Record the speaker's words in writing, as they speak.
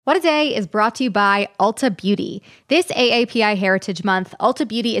What a Day is brought to you by Ulta Beauty. This AAPI Heritage Month, Ulta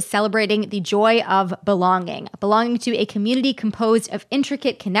Beauty is celebrating the joy of belonging to a community composed of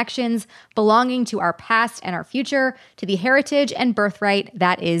intricate connections, belonging to our past and our future, to the heritage and birthright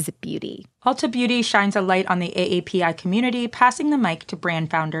that is beauty. Ulta Beauty shines a light on the AAPI community, passing the mic to brand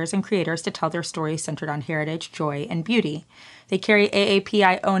founders and creators to tell their stories centered on heritage, joy, and beauty. They carry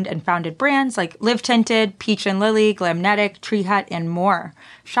AAPI-owned and founded brands like Live Tinted, Peach and Lily, Glamnetic, Tree Hut, and more.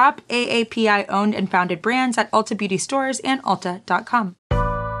 Shop AAPI-owned and founded brands at Ulta Beauty stores and Ulta.com.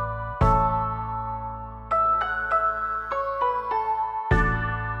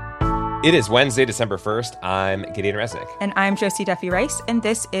 It is Wednesday, December 1st. I'm Gideon Resnick. And I'm Josie Duffy Rice, and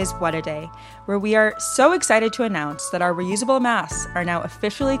this is What a Day, where we are so excited to announce that our reusable masks are now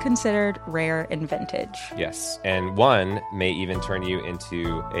officially considered rare and vintage. Yes, and one may even turn you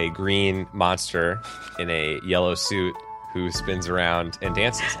into a green monster in a yellow suit who spins around and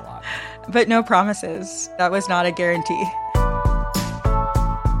dances a lot. But no promises. That was not a guarantee.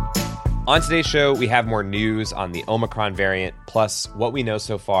 On today's show, we have more news on the Omicron variant, plus what we know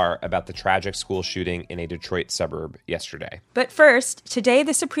so far about the tragic school shooting in a Detroit suburb yesterday. But first, today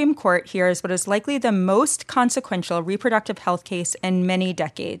the Supreme Court hears what is likely the most consequential reproductive health case in many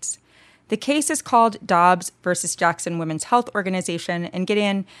decades. The case is called Dobbs versus Jackson Women's Health Organization, and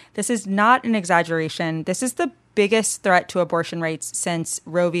Gideon, this is not an exaggeration. This is the biggest threat to abortion rights since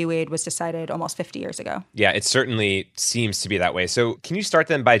Roe v. Wade was decided almost 50 years ago. Yeah, it certainly seems to be that way. So can you start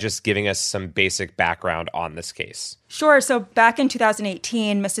then by just giving us some basic background on this case? Sure. So back in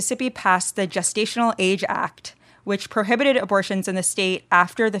 2018, Mississippi passed the Gestational Age Act, which prohibited abortions in the state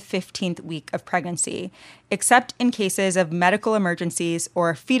after the 15th week of pregnancy, except in cases of medical emergencies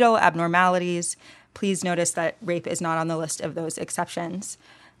or fetal abnormalities. Please notice that rape is not on the list of those exceptions.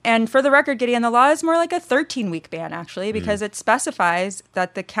 And for the record, Gideon, the law is more like a 13-week ban, actually, because it specifies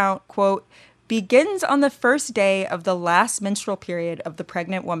that the count, quote, begins on the first day of the last menstrual period of the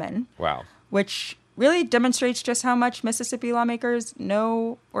pregnant woman. Wow. Which really demonstrates just how much Mississippi lawmakers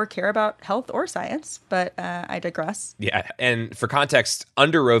know or care about health or science. But I digress. Yeah. And for context,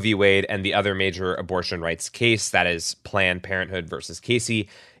 under Roe v. Wade and the other major abortion rights case, that is Planned Parenthood versus Casey,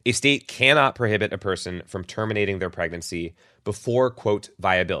 a state cannot prohibit a person from terminating their pregnancy before, quote,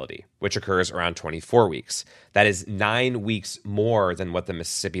 viability, which occurs around 24 weeks. That is 9 weeks more than what the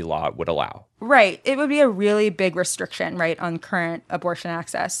Mississippi law would allow. Right. It would be a really big restriction, right, on current abortion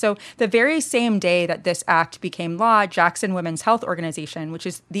access. So the very same day that this act became law, Jackson Women's Health Organization, which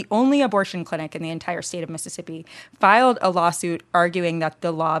is the only abortion clinic in the entire state of Mississippi, filed a lawsuit arguing that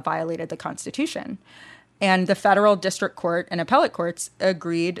the law violated the Constitution. And the federal district court and appellate courts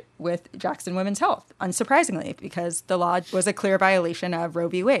agreed with Jackson Women's Health, unsurprisingly, because the law was a clear violation of Roe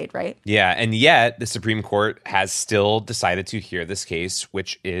v. Wade, right? Yeah, and yet the Supreme Court has still decided to hear this case,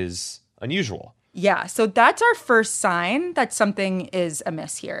 which is unusual. Yeah, so that's our first sign that something is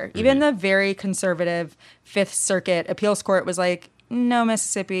amiss here. Even the very conservative Fifth Circuit appeals court was like, no,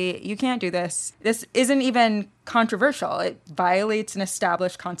 Mississippi, you can't do this. This isn't even controversial. It violates an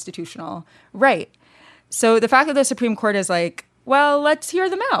established constitutional right. So the fact that the Supreme Court is like, well, let's hear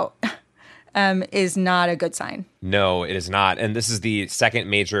them out, is not a good sign. No, it is not. And this is the second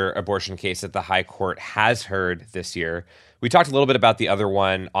major abortion case that the High Court has heard this year. We talked a little bit about the other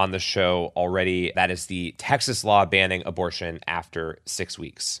one on the show already. That is the Texas law banning abortion after 6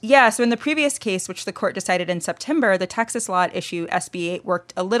 weeks. Yeah, so in the previous case, which the court decided in September, the Texas law at issue, SB 8,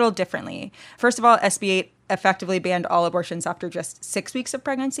 worked a little differently. First of all, SB 8 effectively banned all abortions after just 6 weeks of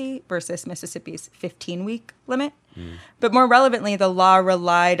pregnancy versus Mississippi's 15-week limit. But more relevantly, the law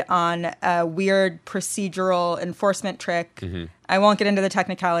relied on a weird procedural enforcement trick. I won't get into the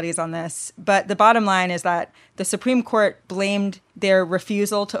technicalities on this, but the bottom line is that the Supreme Court blamed their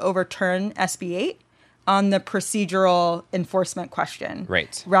refusal to overturn SB 8 on the procedural enforcement question,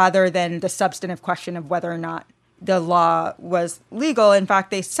 right, rather than the substantive question of whether or not the law was legal. In fact,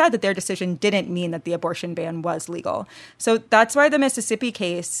 they said that their decision didn't mean that the abortion ban was legal. So that's why the Mississippi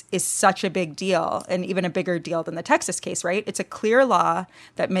case is such a big deal, and even a bigger deal than the Texas case, right? It's a clear law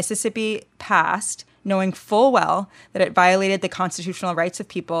that Mississippi passed, knowing full well that it violated the constitutional rights of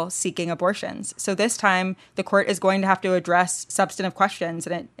people seeking abortions. So this time, the court is going to have to address substantive questions,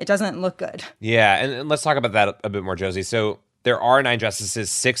 and it doesn't look good. Yeah, and let's talk about that a bit more, Josie. So there are 9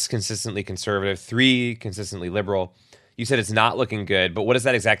 justices, 6 consistently conservative, 3 consistently liberal. You said it's not looking good, but what does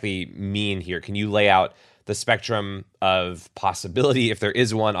that exactly mean here? Can you lay out the spectrum of possibility, if there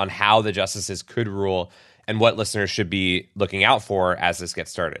is one, on how the justices could rule and what listeners should be looking out for as this gets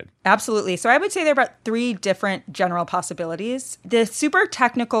started? Absolutely. So I would say there are about 3 different general possibilities. The super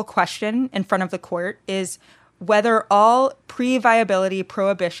technical question in front of the court is, whether all pre-viability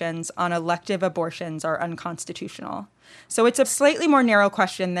prohibitions on elective abortions are unconstitutional. So it's a slightly more narrow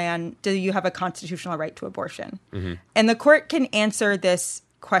question than, do you have a constitutional right to abortion? And the court can answer this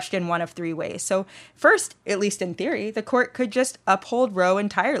question one of three ways. So first, at least in theory, the court could just uphold Roe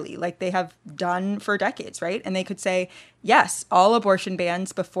entirely, like they have done for decades, right? And they could say, yes, all abortion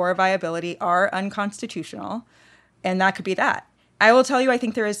bans before viability are unconstitutional, and that could be that. I will tell you, I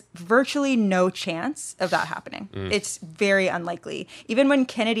think there is virtually no chance of that happening. It's very unlikely. Even when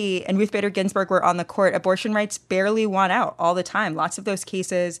Kennedy and Ruth Bader Ginsburg were on the court, abortion rights barely won out all the time. Lots of those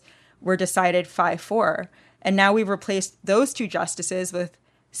cases were decided 5-4. And now we've replaced those two justices with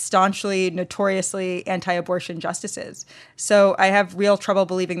staunchly, notoriously anti-abortion justices. So I have real trouble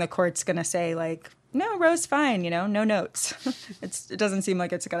believing the court's going to say, like, no, Roe's fine, no notes. It doesn't seem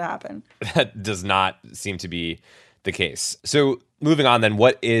like it's going to happen. That does not seem to be the case. So moving on then,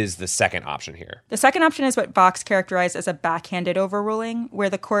 what is the second option here? The second option is what Vox characterized as a backhanded overruling, where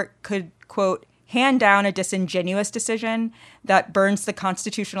the court could, quote, hand down a disingenuous decision that burns the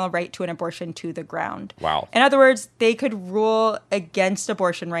constitutional right to an abortion to the ground. Wow. In other words, they could rule against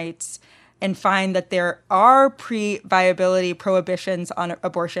abortion rights and find that there are pre-viability prohibitions on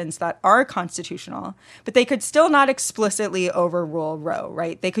abortions that are constitutional, but they could still not explicitly overrule Roe,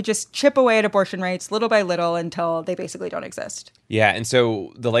 right? They could just chip away at abortion rights little by little until they basically don't exist. Yeah, and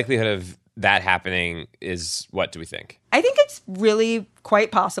so the likelihood of that happening is, what do we think? I think it's really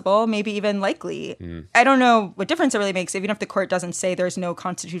quite possible, maybe even likely. I don't know what difference it really makes, even if the court doesn't say there's no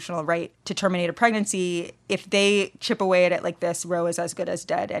constitutional right to terminate a pregnancy. If they chip away at it like this, Roe is as good as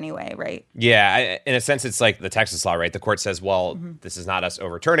dead anyway, right? Yeah, in a sense, it's like the Texas law, right? The court says, well, this is not us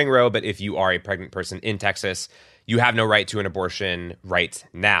overturning Roe, but if you are a pregnant person in Texas, you have no right to an abortion right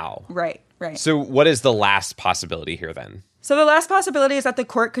now. Right. So what is the last possibility here then? So the last possibility is that the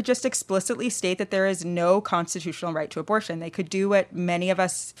court could just explicitly state that there is no constitutional right to abortion. They could do what many of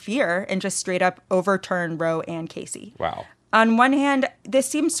us fear and just straight up overturn Roe and Casey. Wow. On one hand, this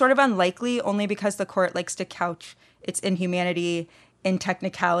seems sort of unlikely only because the court likes to couch its inhumanity in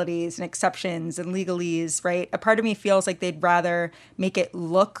technicalities and exceptions and legalese, right? A part of me feels like they'd rather make it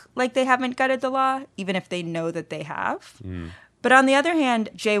look like they haven't gutted the law, even if they know that they have. But on the other hand,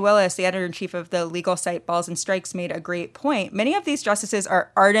 Jay Willis, the editor-in-chief of the legal site Balls and Strikes, made a great point. Many of these justices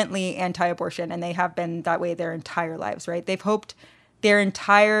are ardently anti-abortion, and they have been that way their entire lives, right? They've hoped their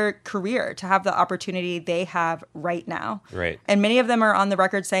entire career to have the opportunity they have right now. Right. And many of them are on the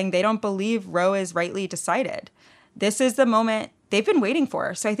record saying they don't believe Roe is rightly decided. This is the moment they've been waiting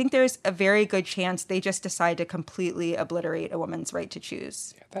for. So I think there's a very good chance they just decide to completely obliterate a woman's right to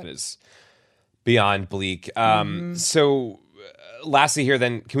choose. Yeah, that is beyond bleak. So lastly here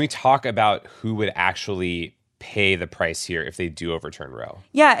then, can we talk about who would actually pay the price here if they do overturn Roe?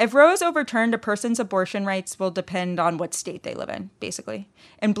 Yeah, if Roe is overturned, a person's abortion rights will depend on what state they live in, basically.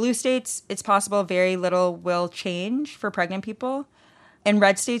 In blue states, it's possible very little will change for pregnant people. In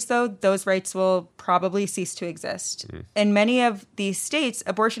red states, though, those rights will probably cease to exist. In many of these states,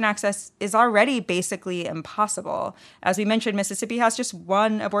 abortion access is already basically impossible. As we mentioned, Mississippi has just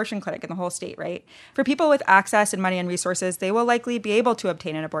one abortion clinic in the whole state, right? For people with access and money and resources, they will likely be able to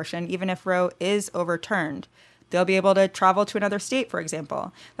obtain an abortion, even if Roe is overturned. They'll be able to travel to another state, for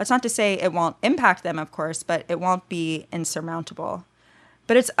example. That's not to say it won't impact them, of course, but it won't be insurmountable.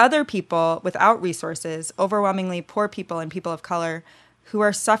 But it's other people without resources, overwhelmingly poor people and people of color, who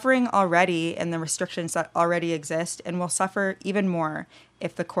are suffering already in the restrictions that already exist and will suffer even more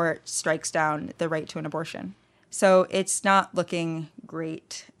if the court strikes down the right to an abortion. So it's not looking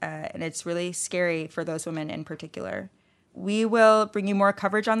great, and it's really scary for those women in particular. We will bring you more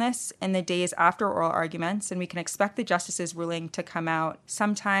coverage on this in the days after oral arguments, and we can expect the justice's ruling to come out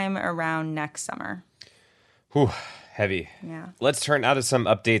sometime around next summer. Whew. Heavy. Yeah. Let's turn now to some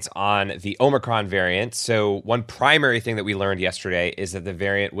updates on the Omicron variant. So one primary thing that we learned yesterday is that the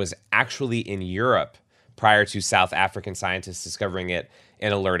variant was actually in Europe prior to South African scientists discovering it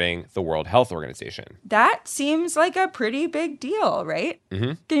and alerting the World Health Organization. That seems like a pretty big deal, right?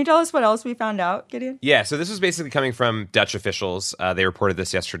 Can you tell us what else we found out, Gideon? Yeah, so this was basically coming from Dutch officials. They reported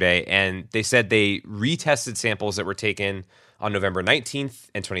this yesterday, and they said they retested samples that were taken on November 19th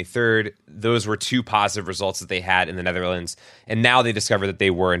and 23rd. Those were two positive results that they had in the Netherlands. And now they discovered that they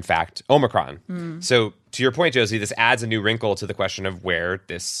were, in fact, Omicron. So to your point, Josie, this adds a new wrinkle to the question of where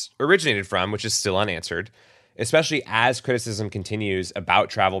this originated from, which is still unanswered. especially as criticism continues about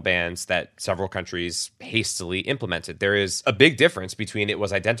travel bans that several countries hastily implemented. There is a big difference between it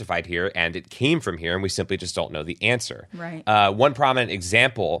was identified here and it came from here, and we simply just don't know the answer. Right. One prominent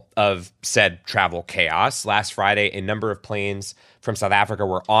example of said travel chaos, last Friday, a number of planes from South Africa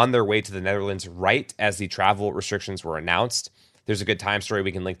were on their way to the Netherlands right as the travel restrictions were announced. There's a good time story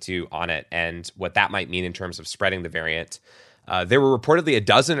we can link to on it and what that might mean in terms of spreading the variant. There were reportedly a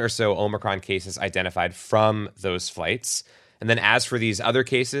dozen or so Omicron cases identified from those flights. And then as for these other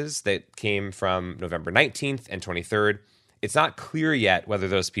cases that came from November 19th and 23rd, it's not clear yet whether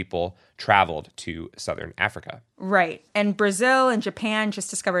those people traveled to Southern Africa. Right. And Brazil and Japan just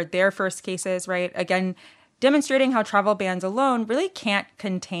discovered their first cases, right? Again, demonstrating how travel bans alone really can't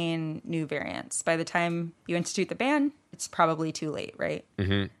contain new variants. By the time you institute the ban, it's probably too late, right?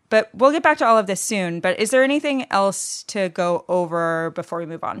 Mm-hmm. But we'll get back to all of this soon. But is there anything else to go over before we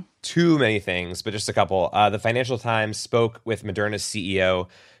move on? Too many things, but just a couple. The Financial Times spoke with Moderna's CEO,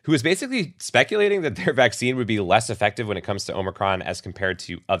 who was basically speculating that their vaccine would be less effective when it comes to Omicron as compared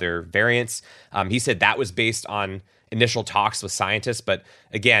to other variants. He said that was based on initial talks with scientists. But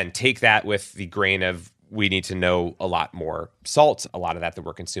again, take that with the grain of we need to know a lot more salt, a lot of that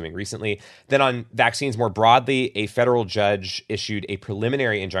we're consuming recently. Then on vaccines more broadly, a federal judge issued a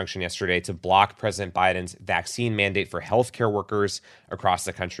preliminary injunction yesterday to block President Biden's vaccine mandate for healthcare workers across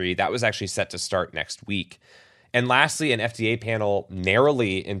the country. That was actually set to start next week. And lastly, an FDA panel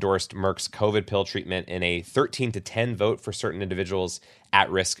narrowly endorsed Merck's COVID pill treatment in a 13-10 vote for certain individuals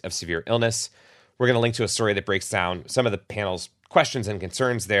at risk of severe illness. We're going to link to a story that breaks down some of the panel's questions and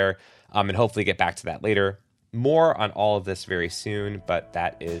concerns there, and hopefully get back to that later. More on all of this very soon, but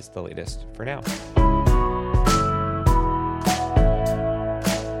that is the latest for now.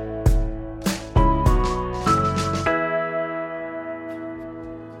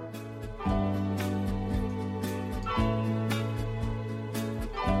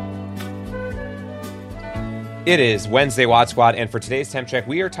 It is Wednesday Wad Squad, and for today's Temp Check,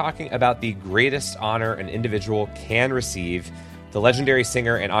 we are talking about the greatest honor an individual can receive. The legendary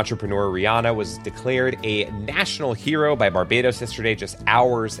singer and entrepreneur Rihanna was declared a national hero by Barbados yesterday, just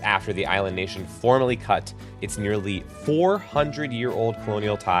hours after the island nation formally cut its nearly 400-year-old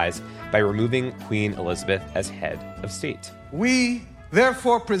colonial ties by removing Queen Elizabeth as head of state. We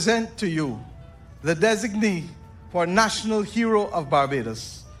therefore present to you the designee for National Hero of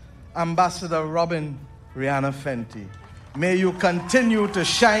Barbados, Ambassador Robin Rihanna Fenty. May you continue to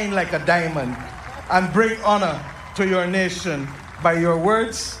shine like a diamond and bring honor to your nation by your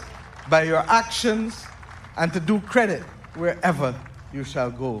words, by your actions, and to do credit wherever you shall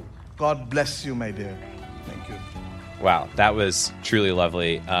go. God bless you, my dear. Thank you. Wow, that was truly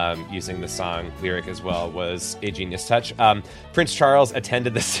lovely. Using the song lyric as well was a genius touch. Prince Charles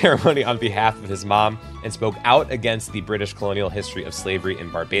attended the ceremony on behalf of his mom and spoke out against the British colonial history of slavery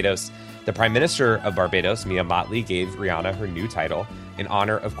in Barbados. The Prime Minister of Barbados, Mia Mottley, gave Rihanna her new title in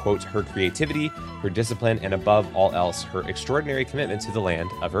honor of, quote, her creativity, her discipline, and above all else, her extraordinary commitment to the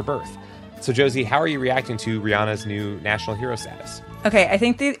land of her birth. So, Josie, how are you reacting to Rihanna's new national hero status? Okay, I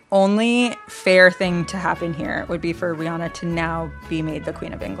think the only fair thing to happen here would be for Rihanna to now be made the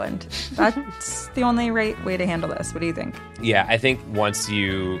Queen of England. That's the only right way to handle this. What do you think? Yeah, I think once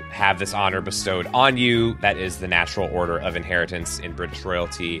you have this honor bestowed on you, that is the natural order of inheritance in British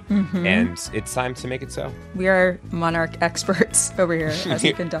royalty, and it's time to make it so. We are monarch experts over here, as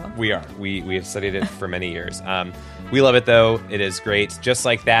you can tell. We are. We have studied it for many years. We love it, though. It is great. Just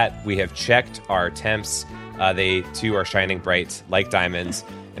like that, we have checked our temps. They, too, are shining bright like diamonds,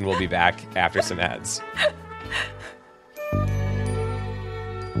 and we'll be back after some ads.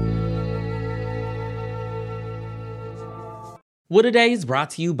 What A Day is brought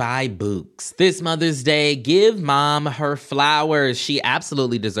to you by Books. This Mother's Day, give mom her flowers. She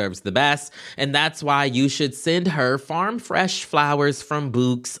absolutely deserves the best, and that's why you should send her farm fresh flowers from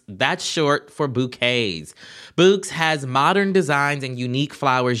Books. That's short for bouquets. Books has modern designs and unique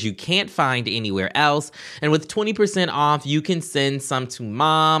flowers you can't find anywhere else, and with 20% off, you can send some to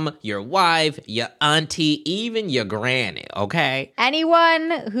mom, your wife, your auntie, even your granny, okay?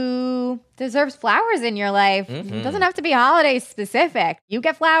 Anyone who deserves flowers in your life. It doesn't have to be holiday specific. You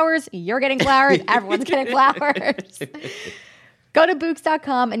get flowers, you're getting flowers, everyone's getting flowers. Go to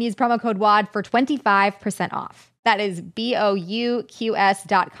Books.com and use promo code WAD for 25% off. That is BOUQS.com,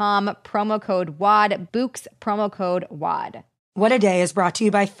 promo code WAD, Books, promo code WAD. What A Day is brought to you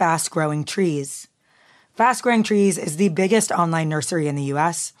by Fast Growing Trees. Fast Growing Trees is the biggest online nursery in the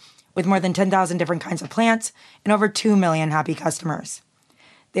U.S., with more than 10,000 different kinds of plants and over 2 million happy customers.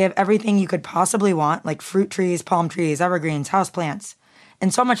 They have everything you could possibly want, like fruit trees, palm trees, evergreens, houseplants.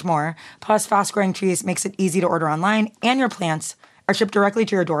 and so much more. Plus, Fast Growing Trees makes it easy to order online, and your plants are shipped directly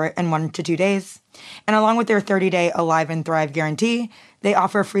to your door in 1 to 2 days. And along with their 30-day Alive and Thrive guarantee, they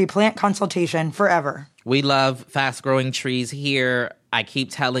offer free plant consultation forever. We love Fast Growing Trees here. I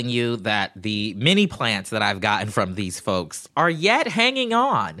keep telling you that the mini plants that I've gotten from these folks are yet hanging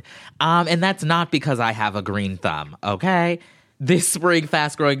on. And that's not because I have a green thumb, okay? This spring,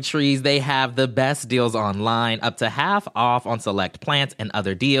 Fast Growing Trees, they have the best deals online, up to half off on select plants and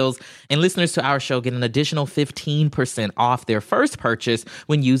other deals. And listeners to our show get an additional 15% off their first purchase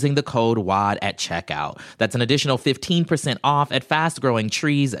when using the code WAD at checkout. That's an additional 15% off at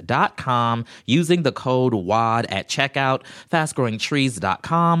fastgrowingtrees.com using the code WAD at checkout.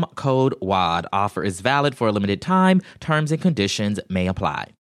 Fastgrowingtrees.com, code WAD. Offer is valid for a limited time. Terms and conditions may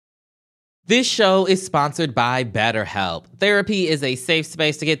apply. This show is sponsored by BetterHelp. Therapy is a safe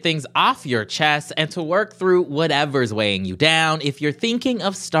space to get things off your chest and to work through whatever's weighing you down. If you're thinking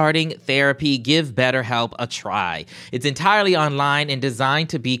of starting therapy, give BetterHelp a try. It's entirely online and designed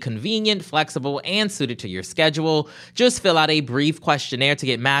to be convenient, flexible, and suited to your schedule. Just fill out a brief questionnaire to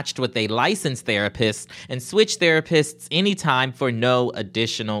get matched with a licensed therapist and switch therapists anytime for no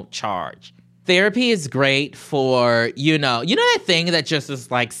additional charge. Therapy is great for, you know that thing that just is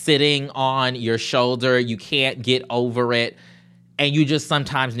like sitting on your shoulder, you can't get over it, and you just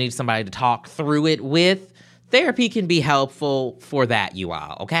sometimes need somebody to talk through it with? Therapy can be helpful for that, you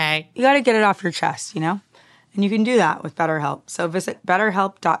all, okay? You got to get it off your chest, And you can do that with BetterHelp. So visit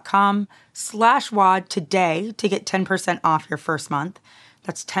betterhelp.com/WAD today to get 10% off your first month.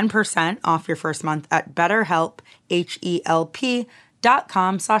 That's 10% off your first month at betterhelp, HELP.com/WAD.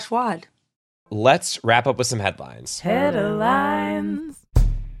 Let's wrap up with some headlines. Headlines.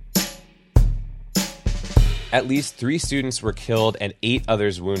 At least 3 students were killed and 8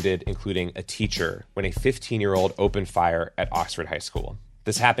 others wounded, including a teacher, when a 15-year-old opened fire at Oxford High School.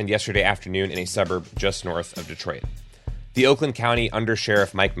 This happened yesterday afternoon in a suburb just north of Detroit. The Oakland County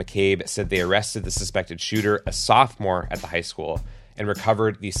Undersheriff Mike McCabe said they arrested the suspected shooter, a sophomore at the high school, and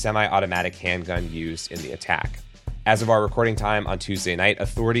recovered the semi-automatic handgun used in the attack. As of our recording time on Tuesday night,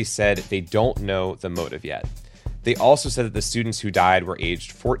 authorities said they don't know the motive yet. They also said that the students who died were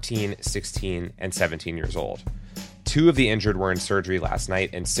aged 14, 16, and 17 years old. 2 of the injured were in surgery last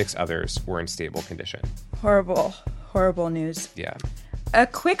night, and 6 others were in stable condition. Horrible, horrible news. Yeah. A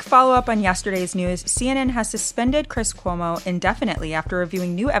quick follow-up on yesterday's news, CNN has suspended Chris Cuomo indefinitely after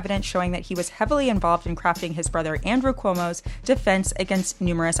reviewing new evidence showing that he was heavily involved in crafting his brother Andrew Cuomo's defense against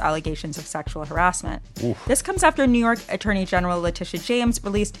numerous allegations of sexual harassment. Oof. This comes after New York Attorney General Letitia James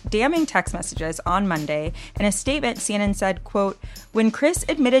released damning text messages on Monday. In a statement, CNN said, quote, "When Chris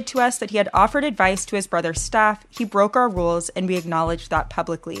admitted to us that he had offered advice to his brother's staff, he broke our rules and we acknowledged that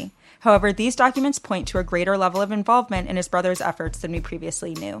publicly. However, these documents point to a greater level of involvement in his brother's efforts than we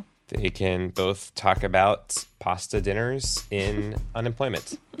previously knew." They can both talk about pasta dinners in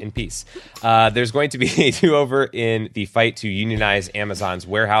unemployment in peace. There's going to be a do-over in the fight to unionize Amazon's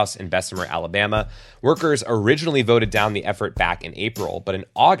warehouse in Bessemer, Alabama. Workers originally voted down the effort back in April, but in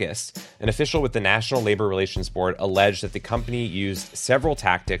August, an official with the National Labor Relations Board alleged that the company used several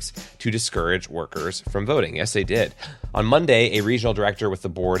tactics to discourage workers from voting. Yes, they did. On Monday, a regional director with the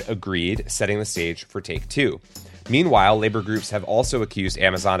board agreed, setting the stage for Take 2. Meanwhile, labor groups have also accused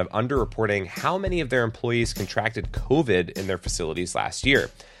Amazon of underreporting how many of their employees contracted COVID in their facilities last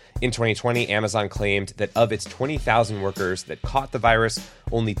year. In 2020, Amazon claimed that of its 20,000 workers that caught the virus,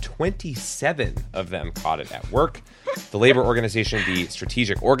 only 27 of them caught it at work. The labor organization, the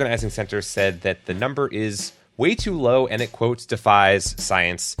Strategic Organizing Center, said that the number is way too low and it, quote, defies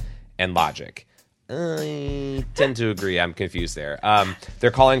science and logic. I tend to agree. I'm confused there.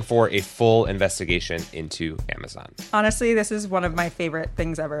 They're calling for a full investigation into Amazon. Honestly, this is one of my favorite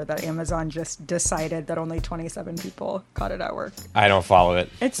things ever, that Amazon just decided that only 27 people caught it at work. I don't follow it.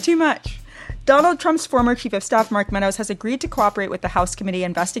 It's too much. Donald Trump's former chief of staff, Mark Meadows, has agreed to cooperate with the House committee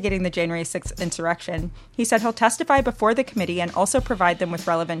investigating the January 6th insurrection. He said he'll testify before the committee and also provide them with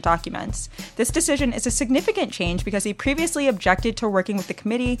relevant documents. This decision is a significant change because he previously objected to working with the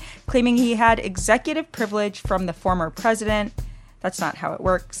committee, claiming he had executive privilege from the former president. That's not how it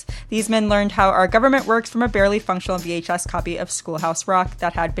works. These men learned how our government works from a barely functional VHS copy of Schoolhouse Rock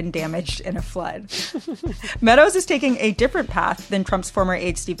that had been damaged in a flood. Meadows is taking a different path than Trump's former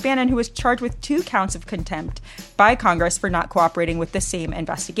aide Steve Bannon, who was charged with 2 counts of contempt by Congress for not cooperating with the same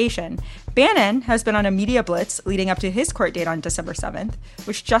investigation. Bannon has been on a media blitz leading up to his court date on December 7th,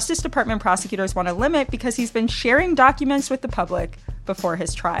 which Justice Department prosecutors want to limit because he's been sharing documents with the public before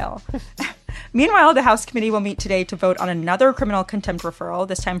his trial. Meanwhile, the House committee will meet today to vote on another criminal contempt referral,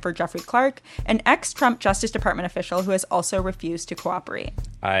 this time for Jeffrey Clark, an ex-Trump Justice Department official who has also refused to cooperate.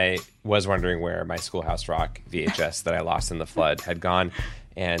 I was wondering where my Schoolhouse Rock VHS that I lost in the flood had gone.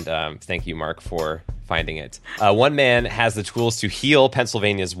 And thank you, Mark, for finding it. One man has the tools to heal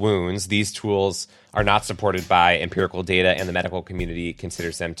Pennsylvania's wounds. These tools are not supported by empirical data, and the medical community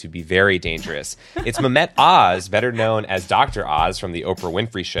considers them to be very dangerous. It's Mehmet Oz, better known as Dr. Oz from the Oprah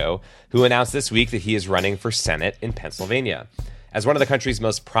Winfrey Show, who announced this week that he is running for Senate in Pennsylvania. As one of the country's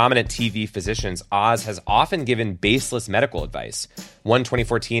most prominent TV physicians, Oz has often given baseless medical advice. One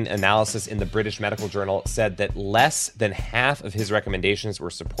 2014 analysis in the British Medical Journal said that less than half of his recommendations were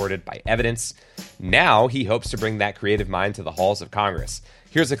supported by evidence. Now he hopes to bring that creative mind to the halls of Congress.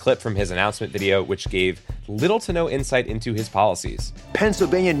 Here's a clip from his announcement video, which gave little to no insight into his policies.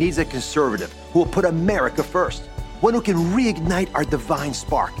 Pennsylvania needs a conservative who will put America first, one who can reignite our divine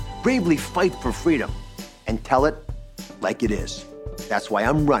spark, bravely fight for freedom, and tell it like it is. That's why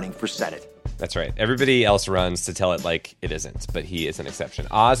I'm running for Senate. That's right. Everybody else runs to tell it like it isn't, but he is an exception.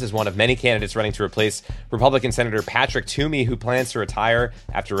 Oz is one of many candidates running to replace Republican Senator Patrick Toomey, who plans to retire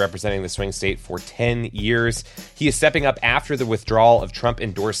after representing the swing state for 10 years. He is stepping up after the withdrawal of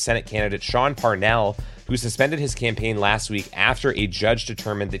Trump-endorsed Senate candidate Sean Parnell, who suspended his campaign last week after a judge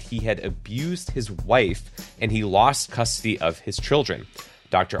determined that he had abused his wife and he lost custody of his children.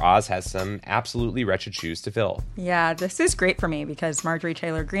 Dr. Oz has some absolutely wretched shoes to fill. Yeah, this is great for me because Marjorie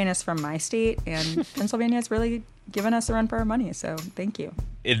Taylor Greene is from my state, and Pennsylvania has really given us a run for our money, so thank you.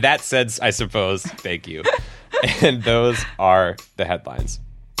 In that sense, I suppose, thank you. And those are the headlines.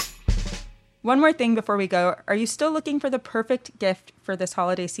 One more thing before we go. Are you still looking for the perfect gift for this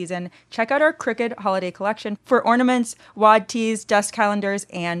holiday season? Check out our Cricut holiday collection for ornaments, wad tees, desk calendars,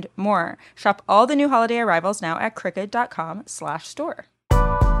 and more. Shop all the new holiday arrivals now at Cricut.com/store.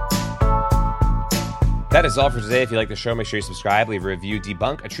 That is all for today. If you like the show, make sure you subscribe, leave a review,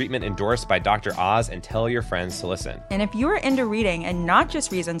 debunk a treatment endorsed by Dr. Oz, and tell your friends to listen. And if you are into reading and not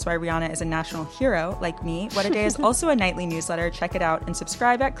just reasons why Rihanna is a national hero, like me, What a Day is also a nightly newsletter. Check it out and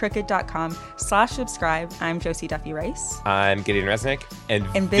subscribe at Cricut.com/subscribe. I'm Josie Duffy Rice. I'm Gideon Resnick. And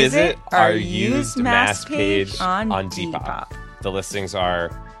visit our used mask page on Depop. The listings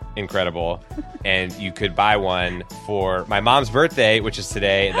are incredible, and you could buy one for my mom's birthday, which is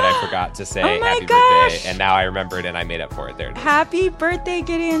today, that I forgot to say happy birthday, and now I remembered and I made up for it. There it is. Happy birthday,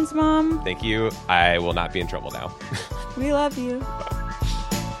 Gideon's mom. Thank you. I will not be in trouble now. We love you.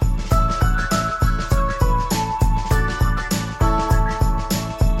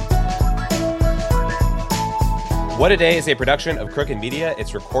 What a Day is a production of Crooked Media.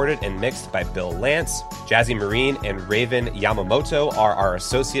 It's recorded and mixed by Bill Lance. Jazzy Marine and Raven Yamamoto are our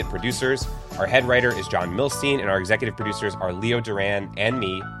associate producers. Our head writer is John Milstein, and our executive producers are Leo Duran and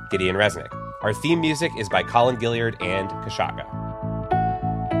me, Gideon Resnick. Our theme music is by Colin Gilliard and Kashaka.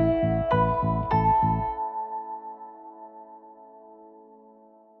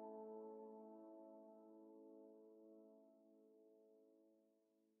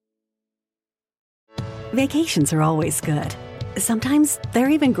 Vacations are always good. Sometimes they're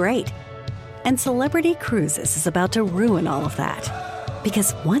even great. And Celebrity Cruises is about to ruin all of that.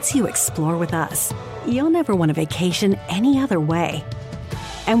 Because once you explore with us, you'll never want a vacation any other way.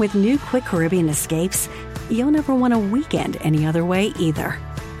 And with new Quick Caribbean Escapes, you'll never want a weekend any other way either.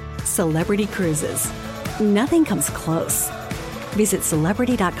 Celebrity Cruises. Nothing comes close. Visit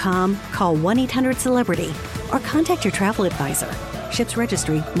Celebrity.com, call 1-800-CELEBRITY, or contact your travel advisor. Ships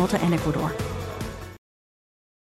Registry, Malta and Ecuador.